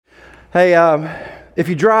Hey, if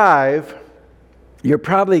you drive, you're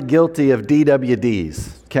probably guilty of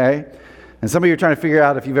DWDs, okay? And some of you are trying to figure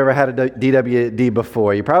out if you've ever had a DWD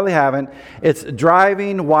before. You probably haven't. It's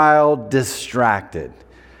driving while distracted.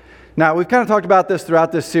 Now, we've kind of talked about this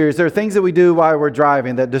throughout this series. There are things that we do while we're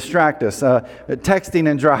driving that distract us. Texting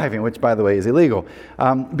and driving, which, by the way, is illegal.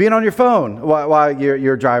 Being on your phone while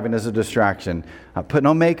you're driving is a distraction. Putting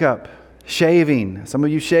on makeup. Shaving. Some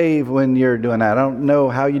of you shave when you're doing that. I don't know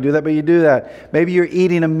how you do that, but you do that. Maybe you're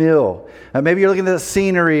eating a meal. Maybe you're looking at the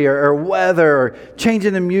scenery or weather or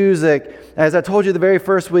changing the music. As I told you the very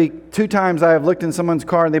first week, 2 times I have looked in someone's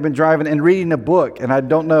car and they've been driving and reading a book, and I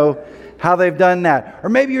don't know how they've done that. Or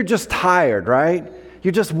maybe you're just tired, right?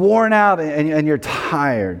 You're just worn out and you're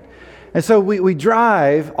tired. And so we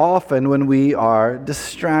drive often when we are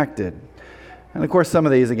distracted. And of course, some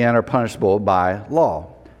of these, again, are punishable by law.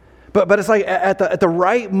 But it's like at the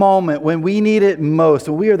right moment when we need it most,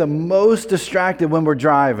 when we are the most distracted when we're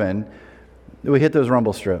driving, we hit those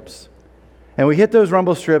rumble strips. And we hit those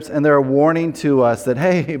rumble strips and they're a warning to us that,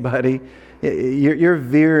 hey, buddy, you're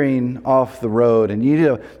veering off the road and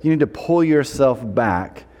you need to pull yourself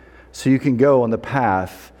back so you can go on the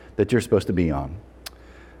path that you're supposed to be on.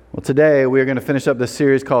 Well, today we're going to finish up this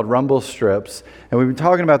series called Rumble Strips, and we've been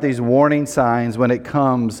talking about these warning signs when it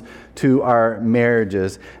comes to our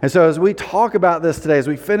marriages. And so as we talk about this today, as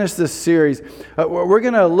we finish this series, we're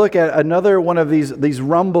going to look at another one of these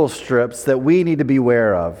rumble strips that we need to be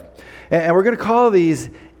aware of. And we're going to call these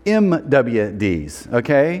MWDs,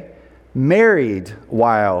 okay? Married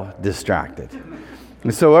While Distracted.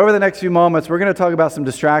 And so over the next few moments, we're going to talk about some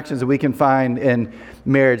distractions that we can find in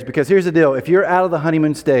marriage. Because here's the deal. If you're out of the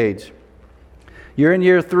honeymoon stage, you're in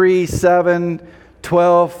year 3, 7,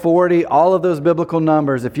 12, 40, all of those biblical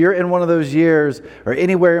numbers. If you're in one of those years or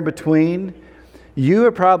anywhere in between, you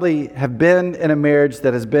probably have been in a marriage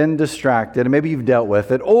that has been distracted, and maybe you've dealt with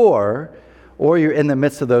it, or you're in the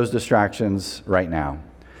midst of those distractions right now.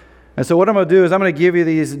 And so what I'm going to do is I'm going to give you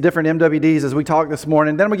these different MWDs as we talk this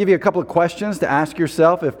morning. Then I'm going to give you a couple of questions to ask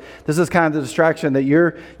yourself if this is kind of the distraction that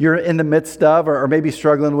you're in the midst of or maybe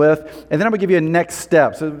struggling with. And then I'm going to give you a next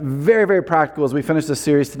step. So very, very practical as we finish this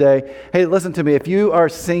series today. Hey, listen to me. If you are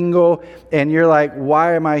single and you're like,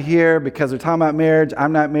 why am I here? Because they're talking about marriage.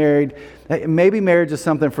 I'm not married. Maybe marriage is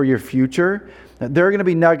something for your future. There are going to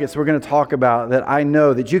be nuggets we're going to talk about that I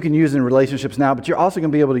know that you can use in relationships now, but you're also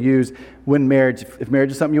going to be able to use when marriage, if marriage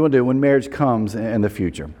is something you want to do, when marriage comes in the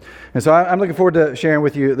future. And so I'm looking forward to sharing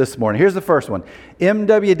with you this morning. Here's the first one,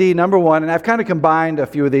 MWD number 1, and I've kind of combined a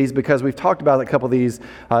few of these because we've talked about a couple of these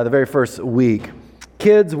the very first week.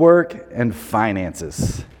 Kids, work, and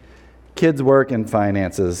finances. Kids, work, and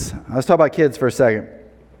finances. Let's talk about kids for a second.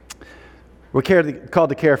 We're called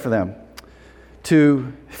to care for them,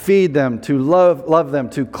 to feed them, to love them,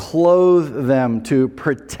 to clothe them, to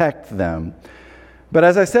protect them. But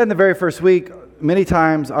as I said in the very first week, many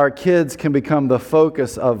times our kids can become the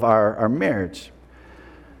focus of our marriage.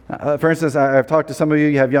 For instance, I've talked to some of you,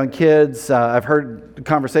 you have young kids. I've heard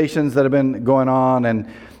conversations that have been going on, and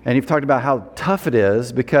you've talked about how tough it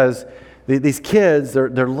is because these kids, they're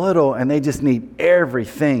little and they just need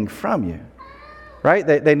everything from you, right?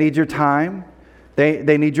 They need your time.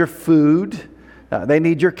 They need your food. They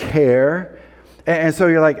need your care. And so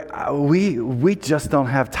you're like, we just don't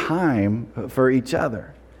have time for each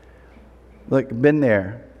other. Look, been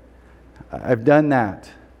there. I've done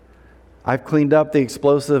that. I've cleaned up the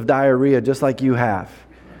explosive diarrhea just like you have.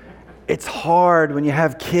 It's hard when you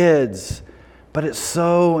have kids, but it's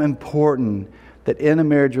so important that in a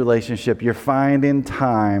marriage relationship, you're finding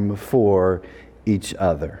time for each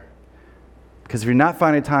other. Because if you're not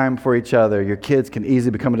finding time for each other, your kids can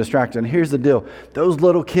easily become a distraction. And here's the deal. Those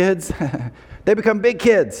little kids, they become big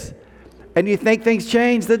kids. And you think things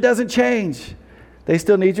change. That doesn't change. They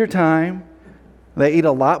still need your time. They eat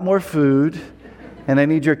a lot more food. And they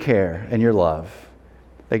need your care and your love.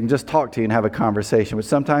 They can just talk to you and have a conversation, which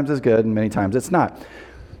sometimes is good and many times it's not.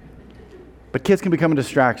 But kids can become a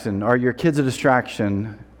distraction. Are your kids a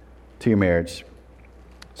distraction to your marriage?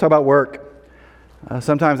 So about work.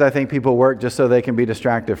 Sometimes I think people work just so they can be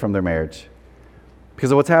distracted from their marriage.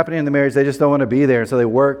 Because of what's happening in the marriage, they just don't want to be there. So they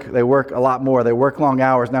work a lot more. They work long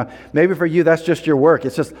hours. Now, maybe for you, that's just your work.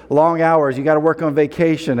 It's just long hours. You got to work on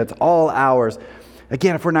vacation. It's all hours.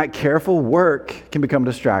 Again, if we're not careful, work can become a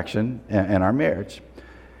distraction in our marriage.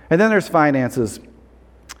 And then there's finances.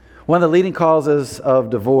 One of the leading causes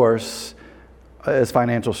of divorce is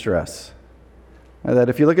financial stress. That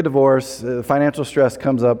if you look at divorce, financial stress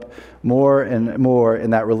comes up more and more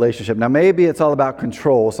in that relationship. Now, maybe it's all about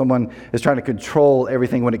control. Someone is trying to control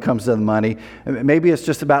everything when it comes to the money. Maybe it's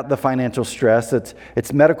just about the financial stress.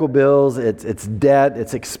 It's medical bills, it's debt,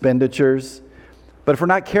 it's expenditures. But if we're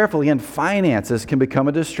not careful, again, finances can become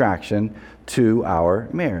a distraction to our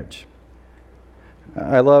marriage.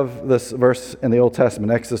 I love this verse in the Old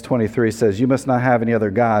Testament. Exodus 23 says, "You must not have any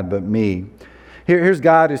other God but me." Here's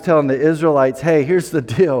God who's telling the Israelites, hey, here's the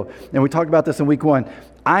deal. And we talked about this in week 1.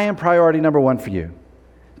 I am priority number 1 for you.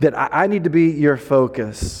 That I need to be your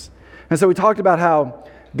focus. And so we talked about how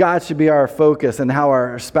God should be our focus and how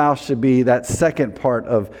our spouse should be that second part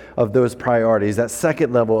of those priorities, that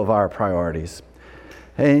second level of our priorities.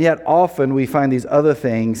 And yet often we find these other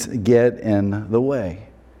things get in the way.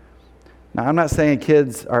 Now, I'm not saying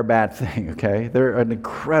kids are a bad thing, okay? They're an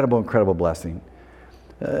incredible, incredible blessing.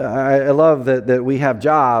 I love that we have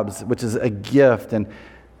jobs, which is a gift, and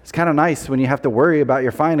it's kind of nice when you have to worry about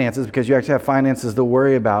your finances because you actually have finances to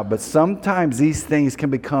worry about, but sometimes these things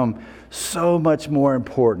can become so much more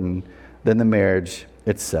important than the marriage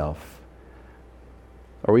itself.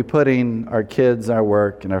 Are we putting our kids, our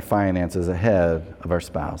work, and our finances ahead of our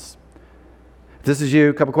spouse? If this is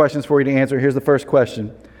you, a couple questions for you to answer. Here's the first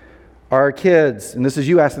question. Are our kids, and this is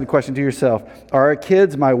you asking the question to yourself, are our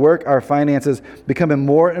kids, my work, our finances becoming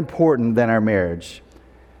more important than our marriage?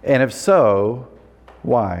 And if so,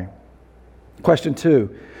 why? Question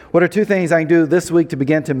 2, what are 2 things I can do this week to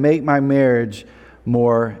begin to make my marriage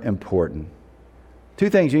more important? 2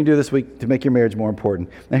 things you can do this week to make your marriage more important.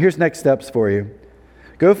 Now here's next steps for you.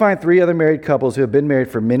 Go find 3 other married couples who have been married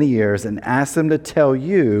for many years and ask them to tell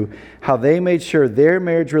you how they made sure their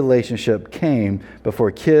marriage relationship came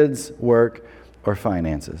before kids, work, or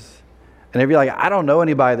finances. And if you're like, I don't know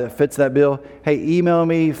anybody that fits that bill, hey, email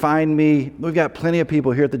me, find me. We've got plenty of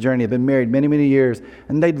people here at the Journey who have been married many, many years,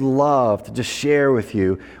 and they'd love to just share with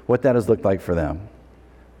you what that has looked like for them.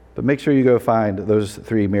 But make sure you go find those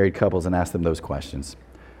 3 married couples and ask them those questions.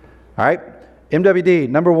 All right? MWD,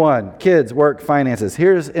 number 1, kids, work, finances.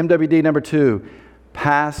 Here's MWD number 2,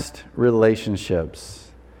 past relationships.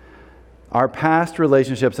 Our past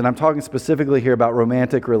relationships, and I'm talking specifically here about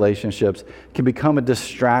romantic relationships, can become a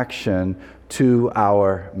distraction to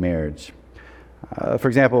our marriage. For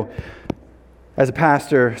example, as a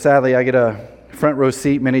pastor, sadly, I get a front row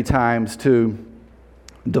seat many times to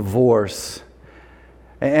divorce.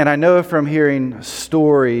 And I know from hearing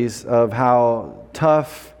stories of how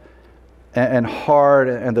tough and hard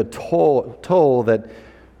and the toll that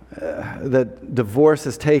divorce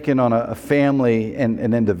has taken on a family and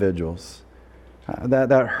individuals.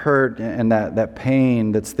 That hurt and that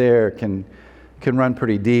pain that's there can run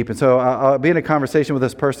pretty deep. And so I'll be in a conversation with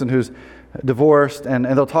this person who's divorced, and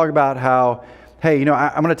they'll talk about how, hey,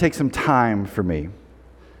 I'm going to take some time for me.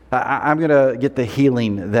 I'm going to get the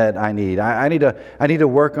healing that I need. I need to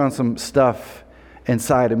work on some stuff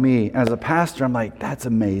inside of me. And as a pastor, I'm like, that's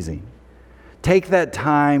amazing. Take that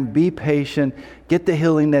time, be patient, get the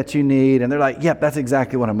healing that you need. And they're like, yep, that's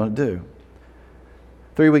exactly what I'm going to do.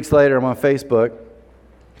 3 weeks later, I'm on Facebook,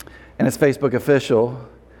 and it's Facebook official.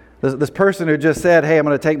 This person who just said, hey, I'm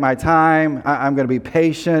going to take my time, I'm going to be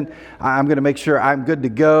patient, I'm going to make sure I'm good to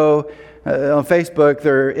go. On Facebook,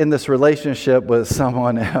 they're in this relationship with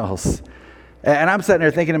someone else. And I'm sitting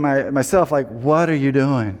there thinking to myself, like, what are you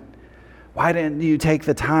doing? Why didn't you take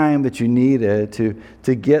the time that you needed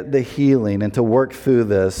to get the healing and to work through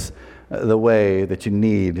this the way that you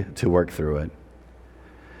need to work through it?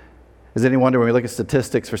 Is it any wonder when we look at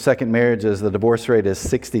statistics for second marriages, the divorce rate is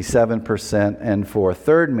 67%, and for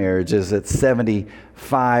third marriages, it's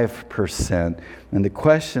 75%. And the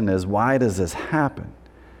question is, why does this happen?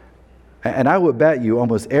 And I would bet you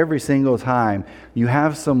almost every single time you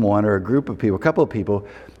have someone or a group of people, a couple of people,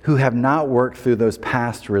 who have not worked through those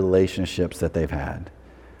past relationships that they've had.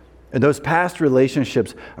 And those past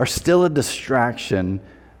relationships are still a distraction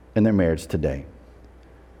in their marriage today.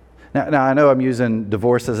 Now I know I'm using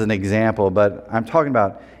divorce as an example, but I'm talking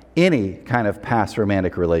about any kind of past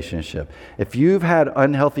romantic relationship. If you've had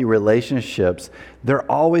unhealthy relationships, they're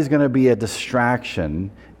always going to be a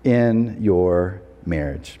distraction in your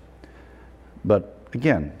marriage. But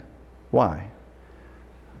again, why?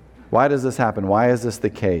 Why does this happen? Why is this the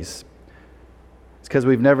case? It's because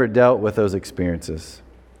we've never dealt with those experiences.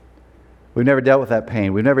 We've never dealt with that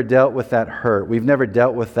pain. We've never dealt with that hurt. We've never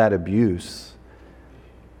dealt with that abuse.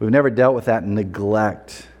 We've never dealt with that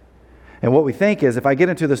neglect. And what we think is, if I get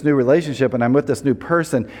into this new relationship and I'm with this new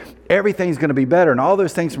person, everything's going to be better. And all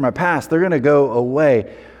those things from my past, they're going to go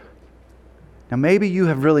away. Now, maybe you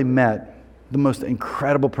have really met the most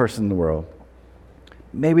incredible person in the world.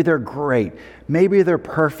 Maybe they're great. Maybe they're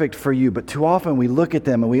perfect for you. But too often we look at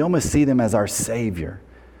them and we almost see them as our Savior.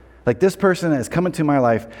 Like, this person has come into my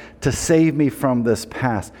life to save me from this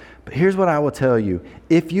past. But here's what I will tell you.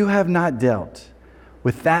 If you have not dealt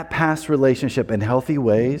with that past relationship in healthy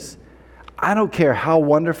ways, I don't care how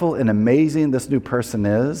wonderful and amazing this new person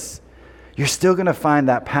is, you're still going to find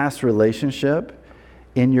that past relationship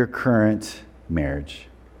in your current marriage.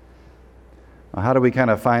 Well, how do we kind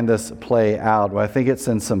of find this play out? Well, I think it's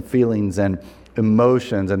in some feelings and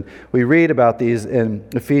emotions. And we read about these in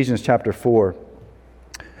Ephesians chapter 4.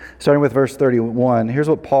 Starting with verse 31, here's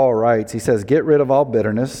what Paul writes. He says, "Get rid of all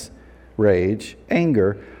bitterness, rage,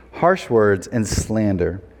 anger, harsh words, and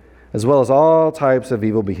slander, as well as all types of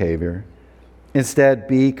evil behavior. Instead,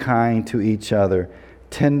 be kind to each other,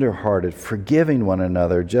 tenderhearted, forgiving one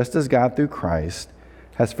another, just as God through Christ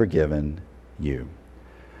has forgiven you."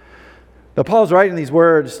 Now, Paul's writing these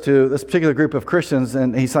words to this particular group of Christians,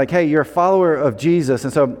 and he's like, hey, you're a follower of Jesus.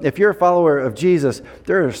 And so if you're a follower of Jesus,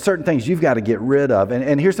 there are certain things you've got to get rid of.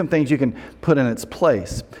 And here's some things you can put in its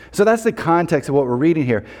place. So that's the context of what we're reading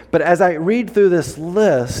here. But as I read through this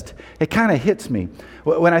list, it kind of hits me.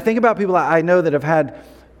 When I think about people I know that have had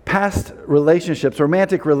past relationships,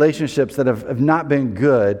 romantic relationships that have not been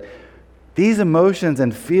good, these emotions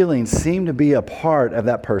and feelings seem to be a part of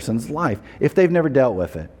that person's life if they've never dealt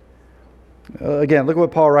with it. Again, look at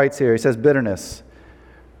what Paul writes here. He says bitterness.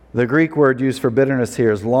 The Greek word used for bitterness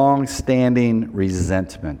here is long-standing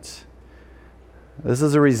resentment. This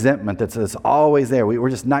is a resentment that's always there. We're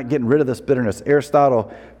just not getting rid of this bitterness.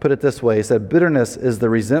 Aristotle put it this way. He said, bitterness is the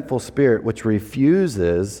resentful spirit which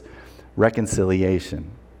refuses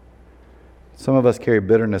reconciliation. Some of us carry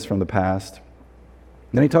bitterness from the past.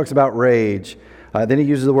 Then he talks about rage. Then he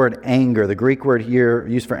uses the word anger. The Greek word here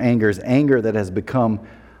used for anger is anger that has become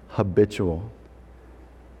habitual.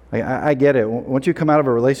 I get it. Once you come out of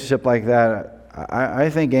a relationship like that, I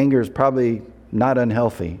think anger is probably not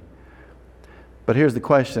unhealthy. But here's the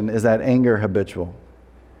question, is that anger habitual?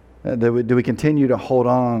 Do we continue to hold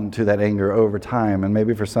on to that anger over time? And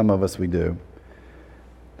maybe for some of us we do.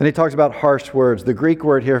 Then he talks about harsh words. The Greek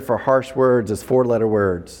word here for harsh words is 4-letter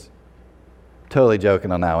words. Totally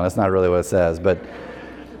joking on that one. That's not really what it says. But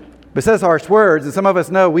it says harsh words, and some of us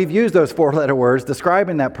know we've used those 4-letter words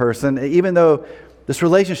describing that person, even though this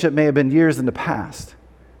relationship may have been years in the past.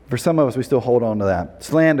 For some of us, we still hold on to that.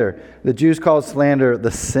 Slander. The Jews called slander the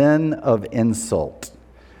sin of insult.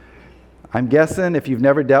 I'm guessing if you've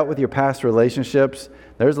never dealt with your past relationships,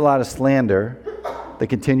 there's a lot of slander that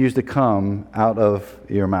continues to come out of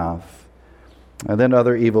your mouth. And then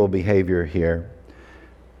other evil behavior here.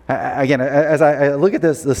 Again, as I look at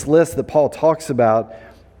this list that Paul talks about,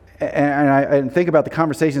 and I think about the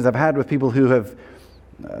conversations I've had with people who have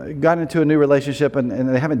gotten into a new relationship and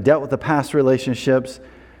they haven't dealt with the past relationships,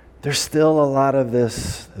 there's still a lot of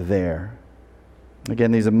this there.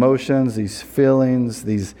 Again, these emotions, these feelings,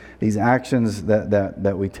 these actions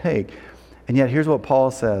that we take. And yet here's what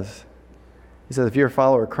Paul says. He says, if you're a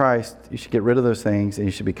follower of Christ, you should get rid of those things and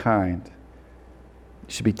you should be kind.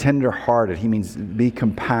 You should be tenderhearted. He means be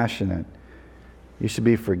compassionate. You should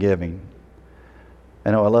be forgiving.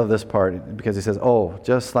 I know I love this part because he says, oh,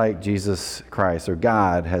 just like Jesus Christ or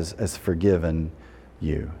God has forgiven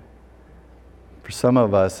you. For some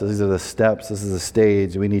of us, these are the steps, this is the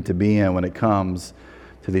stage we need to be in when it comes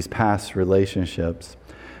to these past relationships.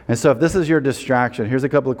 And so if this is your distraction, here's a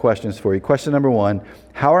couple of questions for you. Question number 1,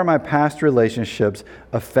 how are my past relationships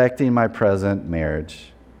affecting my present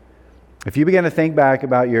marriage? If you begin to think back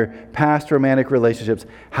about your past romantic relationships,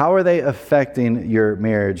 how are they affecting your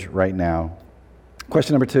marriage right now?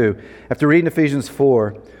 Question number 2, after reading Ephesians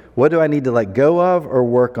 4, what do I need to let go of or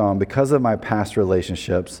work on because of my past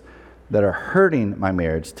relationships that are hurting my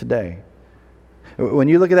marriage today? When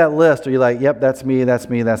you look at that list, are you like, yep, that's me, that's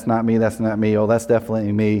not me, that's not me, oh, that's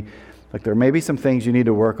definitely me. Like there may be some things you need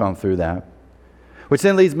to work on through that. Which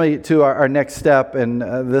then leads me to our next step, and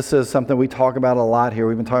this is something we talk about a lot here.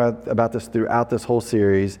 We've been talking about this throughout this whole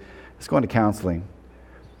series. It's going to counseling.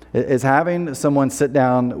 It's having someone sit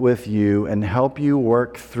down with you and help you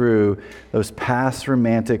work through those past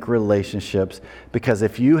romantic relationships, because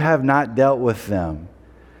if you have not dealt with them,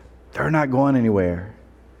 they're not going anywhere.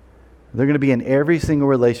 They're going to be in every single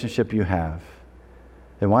relationship you have.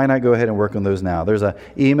 And why not go ahead and work on those now? There's an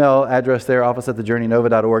email address there,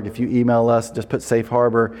 office@thejourneynova.org. If you email us, just put Safe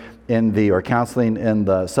Harbor or counseling in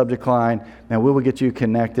the subject line, and we will get you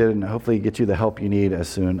connected and hopefully get you the help you need as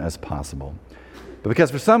soon as possible. But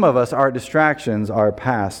because for some of us, our distractions are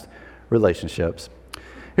past relationships.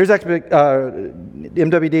 Here's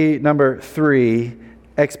MWD number 3,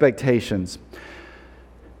 expectations.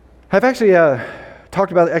 I've actually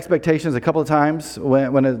talked about expectations a couple of times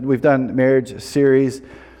when we've done marriage series,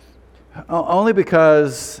 only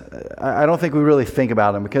because I don't think we really think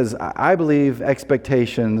about them, because I believe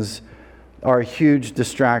expectations are a huge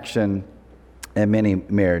distraction in many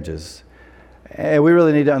marriages. And we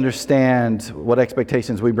really need to understand what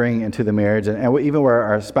expectations we bring into the marriage and even where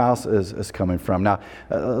our spouse is coming from. Now,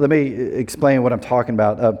 let me explain what I'm talking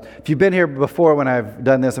about. If you've been here before when I've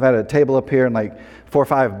done this, I've had a table up here and like 4 or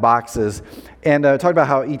 5 boxes, and talked about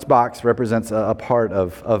how each box represents a part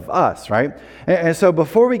of us, right? And so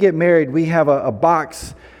before we get married, we have a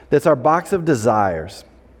box that's our box of desires.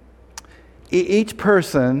 Each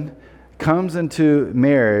person comes into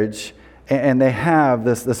marriage and they have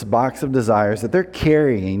this box of desires that they're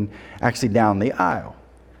carrying actually down the aisle.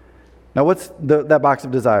 Now, what's that box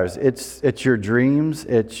of desires? It's your dreams,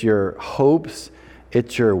 it's your hopes,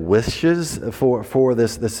 it's your wishes for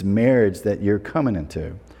this marriage that you're coming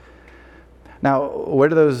into. Now, where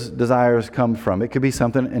do those desires come from? It could be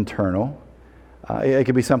something internal. It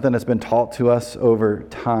could be something that's been taught to us over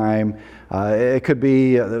time. It could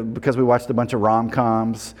be because we watched a bunch of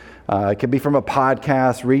rom-coms. It could be from a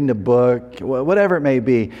podcast, reading a book, whatever it may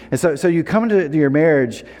be. And so you come into your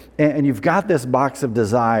marriage and you've got this box of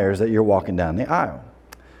desires that you're walking down the aisle.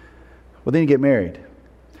 Well, then you get married.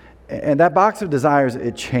 And that box of desires,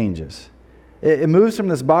 it changes. It moves from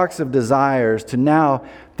this box of desires to now,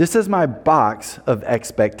 this is my box of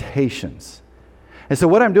expectations. And so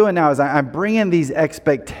what I'm doing now is I'm bringing these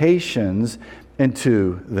expectations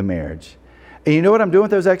into the marriage. And you know what I'm doing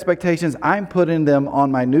with those expectations? I'm putting them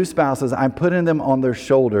on my new spouses. I'm putting them on their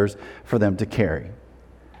shoulders for them to carry.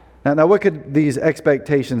 Now what could these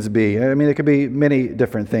expectations be? I mean, it could be many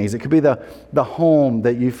different things. It could be the home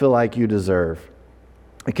that you feel like you deserve.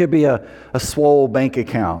 It could be a swole bank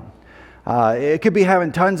account. It could be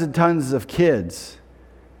having tons and tons of kids.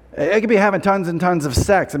 It could be having tons and tons of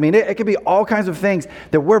sex. I mean, it could be all kinds of things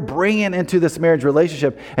that we're bringing into this marriage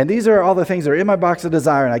relationship. And these are all the things that are in my box of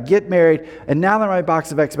desire. And I get married, and now they're my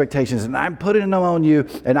box of expectations. And I'm putting them on you,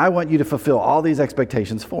 and I want you to fulfill all these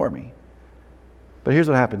expectations for me. But here's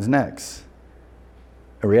what happens next.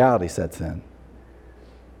 A reality sets in.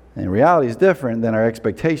 And reality is different than our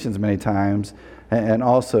expectations many times, and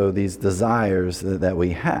also these desires that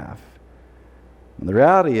we have. And the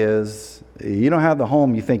reality is, you don't have the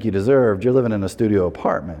home you think you deserved. You're living in a studio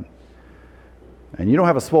apartment. And you don't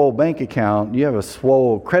have a swole bank account. You have a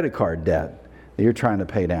swole credit card debt that you're trying to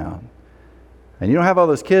pay down. And you don't have all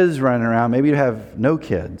those kids running around. Maybe you have no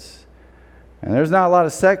kids. And there's not a lot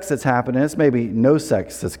of sex that's happening. It's maybe no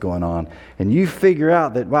sex that's going on. And you figure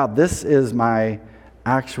out that, wow, this is my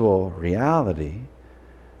actual reality.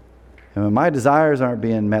 And when my desires aren't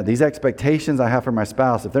being met, these expectations I have for my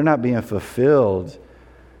spouse, if they're not being fulfilled,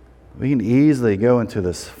 we can easily go into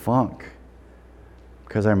this funk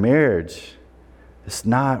because our marriage is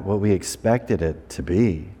not what we expected it to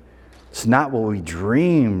be. It's not what we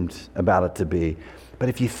dreamed about it to be. But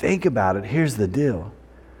if you think about it, here's the deal.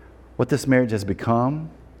 What this marriage has become,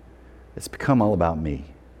 it's become all about me.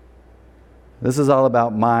 This is all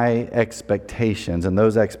about my expectations, and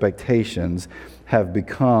those expectations have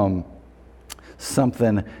become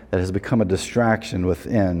something that has become a distraction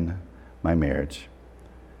within my marriage.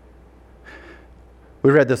 We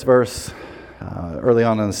read this verse early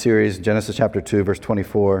on in the series, Genesis chapter 2, verse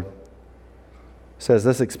 24. It says,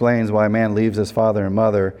 "This explains why a man leaves his father and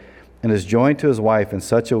mother and is joined to his wife in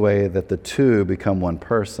such a way that the two become one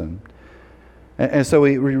person." And so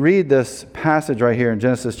we read this passage right here in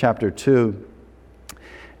Genesis chapter 2.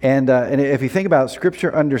 And if you think about it,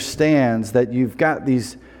 Scripture understands that you've got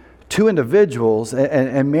these two individuals,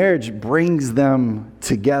 and marriage brings them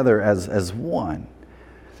together as one.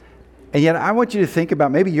 And yet I want you to think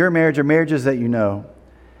about maybe your marriage or marriages that you know.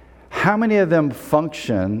 How many of them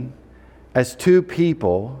function as two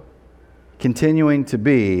people continuing to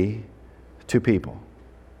be two people?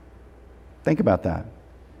 Think about that.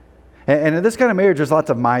 And in this kind of marriage, there's lots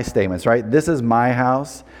of my statements, right? This is my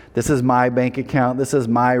house. This is my bank account. This is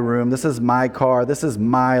my room. This is my car. This is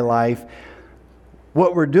my life.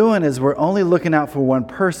 What we're doing is we're only looking out for one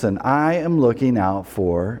person. I am looking out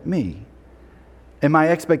for me. And my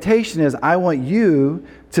expectation is I want you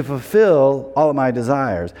to fulfill all of my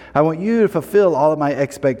desires. I want you to fulfill all of my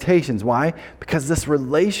expectations. Why? Because this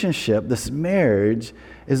relationship, this marriage,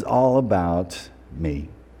 is all about me.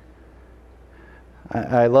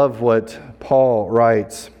 I love what Paul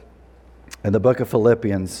writes in the book of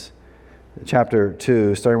Philippians, chapter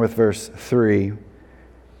 2, starting with verse 3.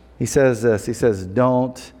 He says this, he says,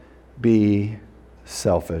 "Don't be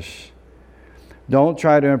selfish, Don't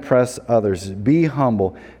try to impress others. Be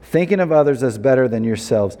humble, thinking of others as better than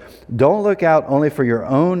yourselves. Don't look out only for your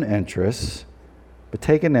own interests, but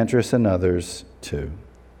take an interest in others too.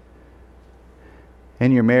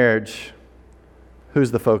 In your marriage,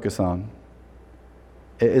 who's the focus on?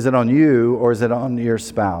 Is it on you or is it on your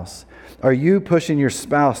spouse? Are you pushing your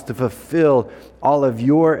spouse to fulfill all of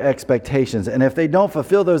your expectations? And if they don't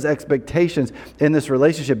fulfill those expectations in this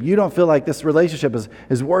relationship, you don't feel like this relationship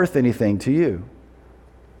is worth anything to you.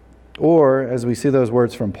 Or, as we see those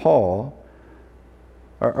words from Paul,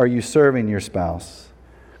 are you serving your spouse?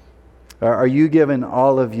 Are you giving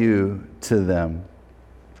all of you to them?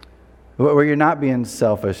 Where you're not being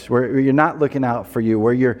selfish, where you're not looking out for you,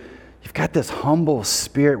 where you've got this humble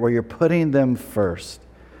spirit where you're putting them first.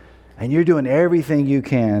 And you're doing everything you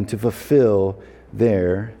can to fulfill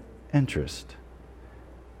their interest.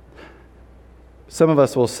 Some of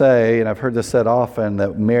us will say, and I've heard this said often,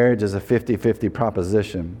 that marriage is a 50-50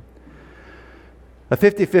 proposition. A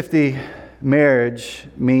 50-50 marriage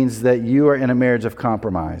means that you are in a marriage of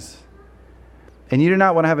compromise. And you do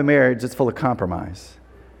not want to have a marriage that's full of compromise.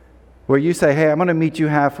 Where you say, hey, I'm going to meet you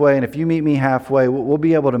halfway, and if you meet me halfway, we'll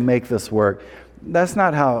be able to make this work. That's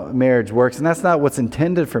not how marriage works, and that's not what's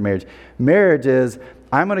intended for marriage. Marriage is,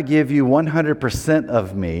 I'm going to give you 100%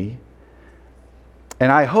 of me,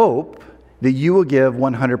 and I hope that you will give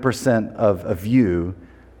 100% of you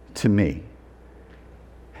to me.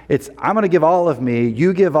 It's, I'm going to give all of me,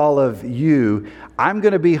 you give all of you. I'm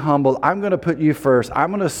going to be humble. I'm going to put you first. I'm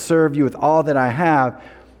going to serve you with all that I have,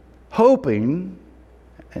 hoping,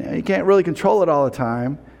 and you can't really control it all the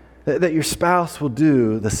time, that your spouse will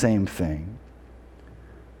do the same thing.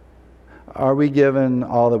 Are we giving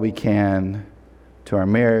all that we can to our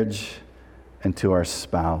marriage and to our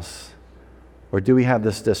spouse? Or do we have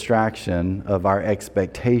this distraction of our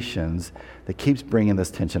expectations that keeps bringing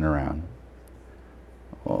this tension around?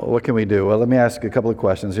 Well, what can we do? Well, let me ask you a couple of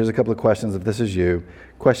questions. Here's a couple of questions if this is you.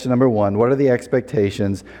 Question number one, what are the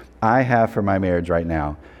expectations I have for my marriage right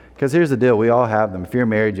now? Because here's the deal, we all have them. If you're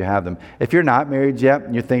married, you have them. If you're not married yet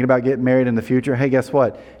and you're thinking about getting married in the future, hey, guess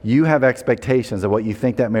what? You have expectations of what you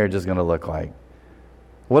think that marriage is going to look like.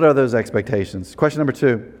 What are those expectations? Question number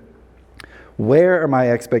two, where are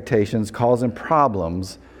my expectations causing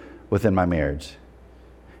problems within my marriage?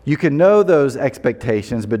 You can know those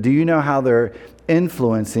expectations, but do you know how they're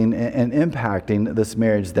influencing and impacting this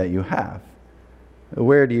marriage that you have?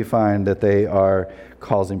 Where do you find that they are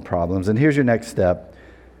causing problems? And here's your next step.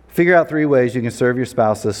 Figure out 3 ways you can serve your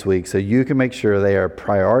spouse this week so you can make sure they are a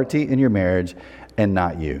priority in your marriage and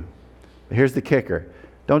not you. Here's the kicker.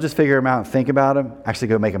 Don't just figure them out and think about them. Actually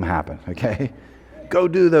go make them happen, okay? Go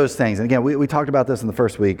do those things. And again, we talked about this in the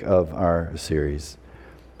first week of our series.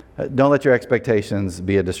 Don't let your expectations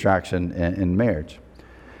be a distraction in marriage.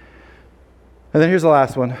 And then here's the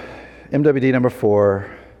last one. MWD number 4,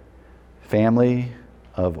 family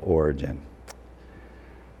of origin.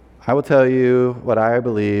 I will tell you what I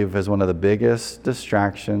believe is one of the biggest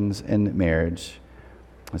distractions in marriage.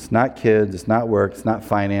 It's not kids, it's not work, it's not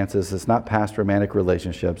finances, it's not past romantic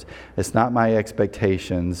relationships, it's not my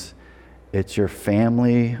expectations, it's your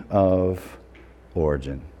family of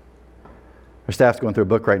origin. Our staff's going through a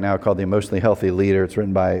book right now called The Emotionally Healthy Leader. It's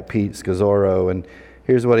written by Pete Scazzero, and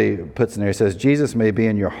here's what he puts in there. He says, Jesus may be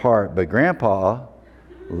in your heart, but Grandpa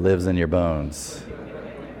lives in your bones.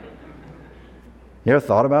 You ever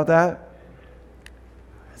thought about that?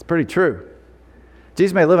 It's pretty true.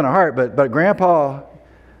 Jesus may live in our heart, but Grandpa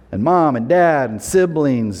and Mom and Dad and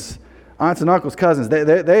siblings, aunts and uncles, cousins,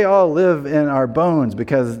 they all live in our bones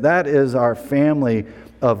because that is our family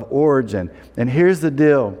of origin. And here's the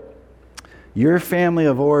deal. Your family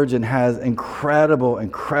of origin has incredible,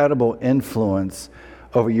 incredible influence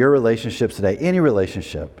over your relationships today, any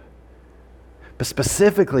relationship, but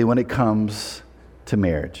specifically when it comes to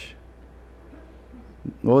marriage.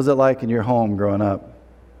 What was it like in your home growing up?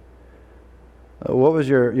 What was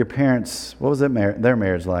your parents, what was their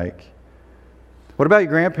marriage like? What about your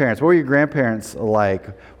grandparents? What were your grandparents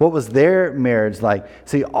like? What was their marriage like?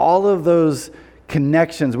 See, all of those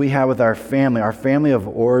connections we have with our family of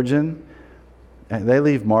origin, they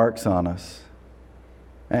leave marks on us.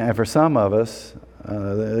 And for some of us,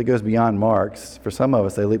 it goes beyond marks. For some of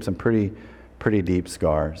us, they leave some pretty deep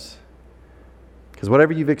scars. Because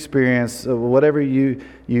whatever you've experienced, whatever you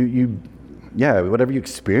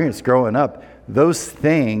experienced growing up, those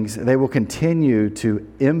things, they will continue to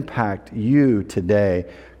impact you today.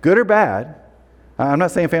 Good or bad. I'm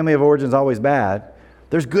not saying family of origin is always bad.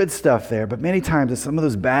 There's good stuff there, but many times it's some of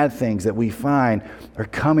those bad things that we find are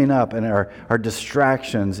coming up and are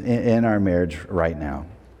distractions in our marriage right now.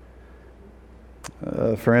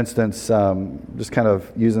 For instance, just kind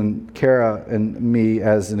of using Kara and me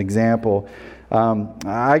as an example,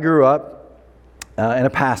 I grew up in a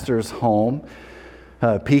pastor's home.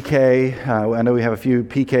 PK, I know we have a few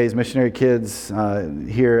PKs, missionary kids,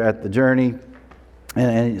 here at the Journey,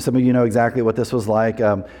 and some of you know exactly what this was like.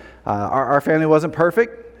 Our family wasn't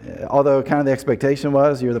perfect, although kind of the expectation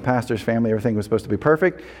was you're the pastor's family, everything was supposed to be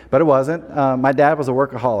perfect, but it wasn't. My dad was a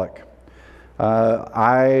workaholic.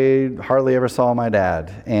 I hardly ever saw my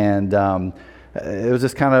dad, and it was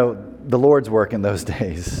just kind of the Lord's work in those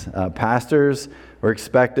days. Pastors were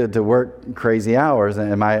expected to work crazy hours,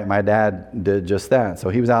 and my dad did just that. So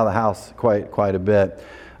he was out of the house quite a bit.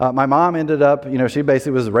 My mom ended up, she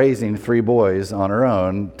basically was raising 3 boys on her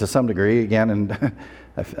own to some degree, again, and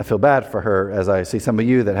I feel bad for her as I see some of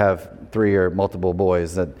you that have 3 or multiple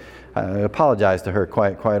boys that I apologize to her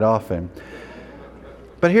quite often.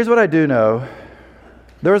 But here's what I do know.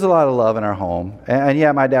 There was a lot of love in our home. And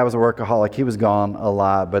yeah, my dad was a workaholic. He was gone a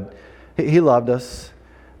lot, but he loved us.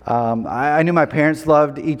 I knew my parents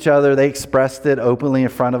loved each other. They expressed it openly in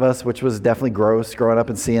front of us, which was definitely gross growing up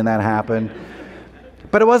and seeing that happen.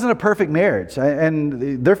 But it wasn't a perfect marriage.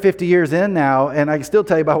 And they're 50 years in now, and I can still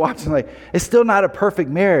tell you by watching, it's still not a perfect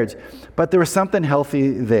marriage. But there was something healthy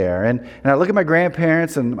there. And I look at my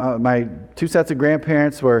grandparents, and my 2 sets of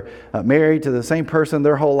grandparents were married to the same person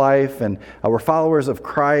their whole life, and were followers of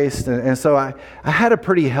Christ. And so I had a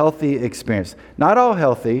pretty healthy experience. Not all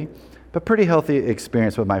healthy, but pretty healthy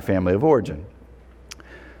experience with my family of origin.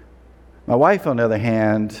 My wife, on the other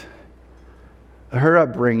hand, her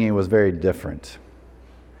upbringing was very different.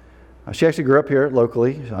 She actually grew up here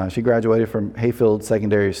locally. She graduated from Hayfield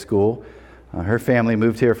Secondary School. Her family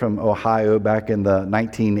moved here from Ohio back in the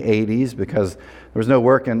 1980s because there was no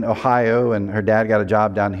work in Ohio, and her dad got a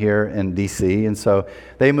job down here in D.C., and so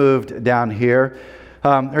they moved down here.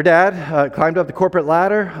 Her dad climbed up the corporate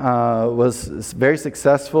ladder, was very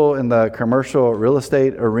successful in the commercial real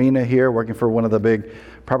estate arena here, working for one of the big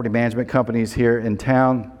property management companies here in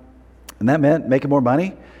town. And that meant making more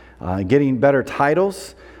money, getting better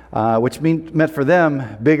titles, which meant for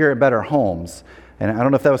them bigger and better homes. And I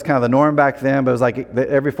don't know if that was kind of the norm back then, but it was like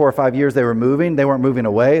every 4 or 5 years they were moving. They weren't moving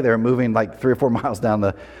away. They were moving like 3 or 4 miles down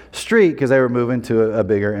the street because they were moving to a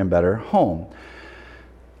bigger and better home.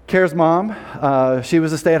 Kara's mom, she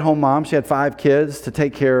was a stay-at-home mom. She had 5 kids to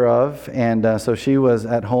take care of, and so she was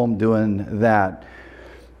at home doing that.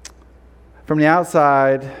 From the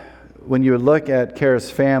outside, when you would look at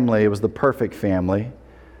Kara's family, it was the perfect family.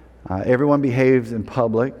 Everyone behaved in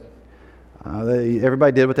public.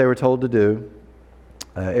 Everybody did what they were told to do.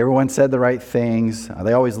 Everyone said the right things.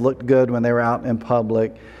 They always looked good when they were out in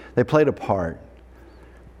public. They played a part.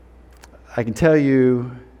 I can tell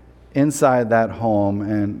you, inside that home,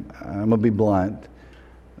 and I'm going to be blunt,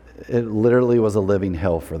 it literally was a living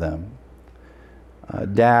hell for them.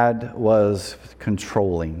 Dad was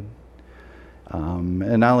controlling.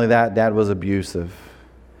 And not only that, Dad was abusive.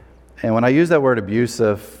 And when I use that word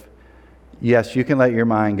abusive, yes, you can let your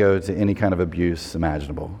mind go to any kind of abuse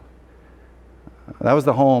imaginable. That was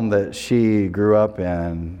the home that she grew up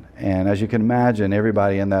in. And as you can imagine,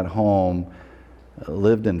 everybody in that home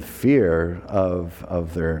lived in fear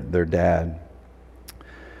of their dad.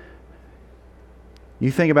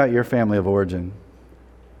 You think about your family of origin,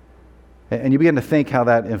 and you begin to think how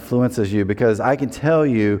that influences you, because I can tell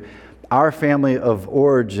you our family of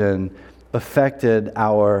origin affected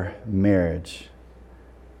our marriage.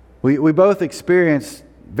 We both experienced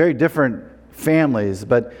very different families,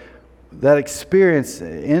 but that experience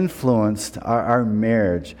influenced our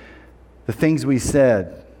marriage. The things we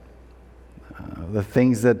said, the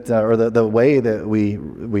things that, or the way that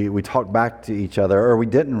we talked back to each other, or we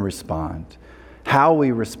didn't respond, how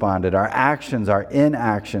we responded, our actions, our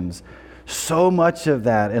inactions. So much of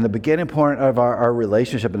that in the beginning point of our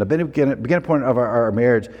relationship, in the beginning point of our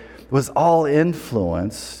marriage, was all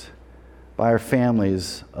influenced by our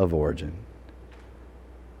families of origin.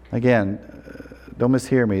 Again, don't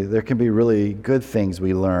mishear me. There can be really good things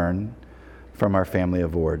we learn from our family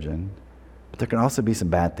of origin, but there can also be some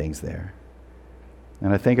bad things there.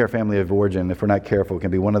 And I think our family of origin, if we're not careful, can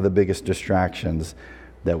be one of the biggest distractions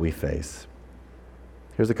that we face.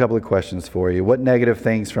 Here's a couple of questions for you. What negative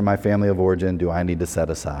things from my family of origin do I need to set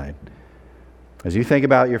aside? As you think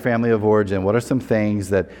about your family of origin, what are some things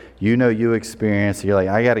that you know you experienced? You're like,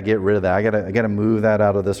 I got to get rid of that. I got to move that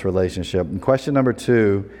out of this relationship. And question number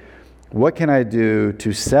 2, what can I do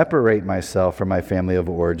to separate myself from my family of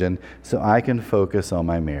origin so I can focus on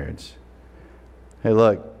my marriage? Hey,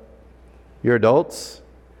 look, you're adults.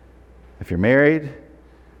 If you're married,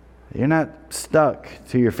 you're not stuck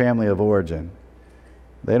to your family of origin.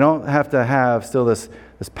 They don't have to have still this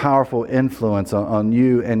powerful influence on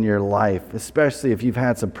you and your life, especially if you've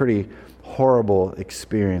had some pretty horrible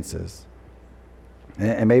experiences.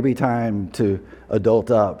 And maybe time to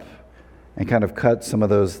adult up and kind of cut some of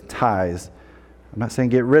those ties. I'm not saying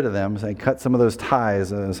get rid of them. I'm saying cut some of those ties,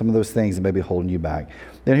 some of those things that may be holding you back.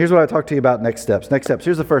 Then here's what I talk to you about next steps. Next steps.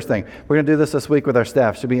 Here's the first thing. We're going to do this week with our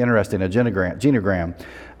staff. Should be interesting. A genogram.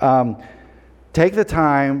 Take the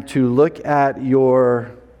time to look at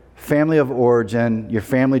your family of origin, your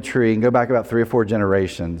family tree, and go back about 3 or 4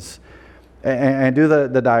 generations. And do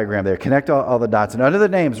the diagram there. Connect all the dots. And under the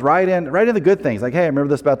names, write in the good things. Like, hey, I remember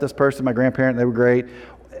this about this person, my grandparent, they were great.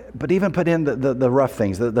 But even put in the rough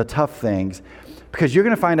things, the tough things. Because you're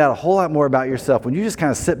going to find out a whole lot more about yourself when you just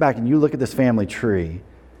kind of sit back and you look at this family tree.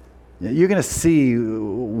 You're going to see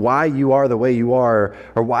why you are the way you are,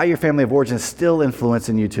 or why your family of origin is still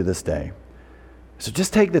influencing you to this day. So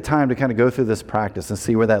just take the time to kind of go through this practice and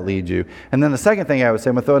see where that leads you. And then the second thing I would say,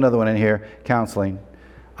 I'm going to throw another one in here, counseling.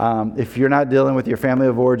 If you're not dealing with your family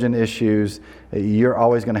of origin issues, you're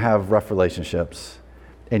always going to have rough relationships.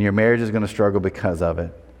 And your marriage is going to struggle because of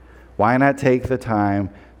it. Why not take the time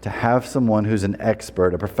to have someone who's an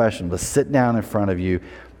expert, a professional, to sit down in front of you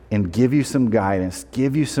and give you some guidance,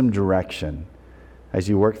 give you some direction as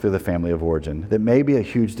you work through the family of origin that may be a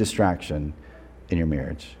huge distraction in your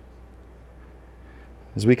marriage.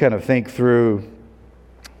 As we kind of think through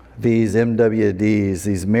these MWDs,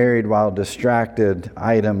 these married while distracted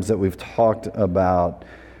items that we've talked about,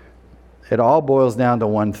 it all boils down to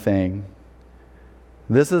one thing.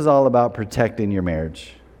 This is all about protecting your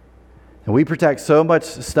marriage. And we protect so much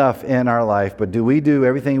stuff in our life, but do we do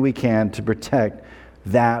everything we can to protect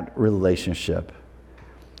that relationship?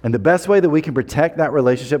 And the best way that we can protect that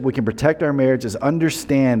relationship, we can protect our marriage, is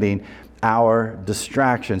understanding our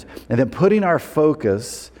distractions and then putting our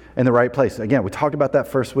focus in the right place. Again, we talked about that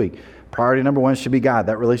first week. Priority number 1 should be God,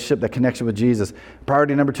 that relationship, that connection with Jesus.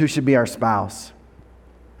 Priority number 2 should be our spouse.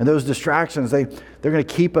 And those distractions, they're going to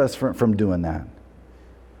keep us from doing that.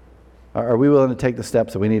 Are we willing to take the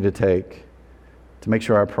steps that we need to take to make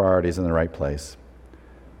sure our priority is in the right place?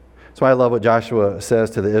 That's why I love what Joshua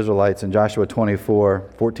says to the Israelites in Joshua 24,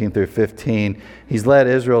 14 through 15. He's led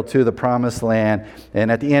Israel to the promised land,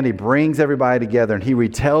 and at the end he brings everybody together and he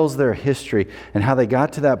retells their history and how they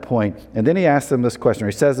got to that point. And then he asks them this question, or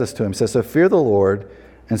he says this to him. He says, so fear the Lord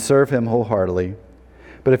and serve him wholeheartedly.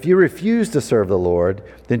 But if you refuse to serve the Lord,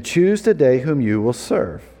 then choose today whom you will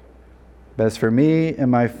serve. But as for me and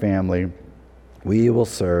my family, we will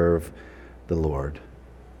serve the Lord.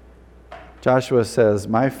 Joshua says,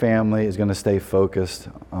 my family is going to stay focused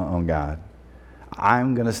on God.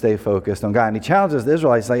 I'm going to stay focused on God. And he challenges the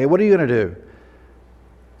Israelites, like, hey, what are you going to do?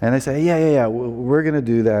 And they say, yeah, we're going to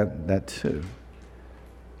do that too.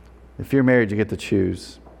 If you're married, you get to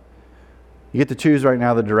choose. You get to choose right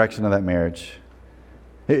now the direction of that marriage.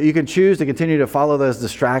 You can choose to continue to follow those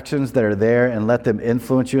distractions that are there and let them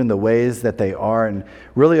influence you in the ways that they are and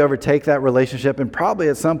really overtake that relationship and probably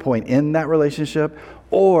at some point end that relationship.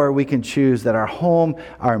 Or we can choose that our home,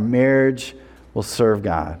 our marriage will serve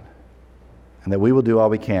God and that we will do all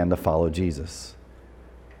we can to follow Jesus.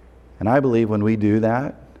 And I believe when we do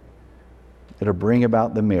that, it'll bring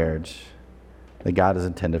about the marriage that God has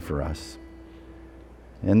intended for us.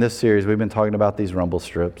 In this series, we've been talking about these rumble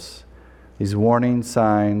strips, these warning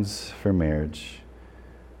signs for marriage.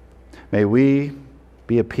 May we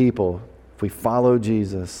be a people, if we follow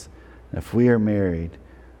Jesus, and if we are married,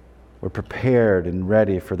 we're prepared and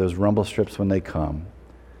ready for those rumble strips when they come.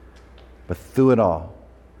 But through it all,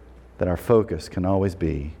 that our focus can always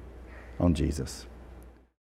be on Jesus.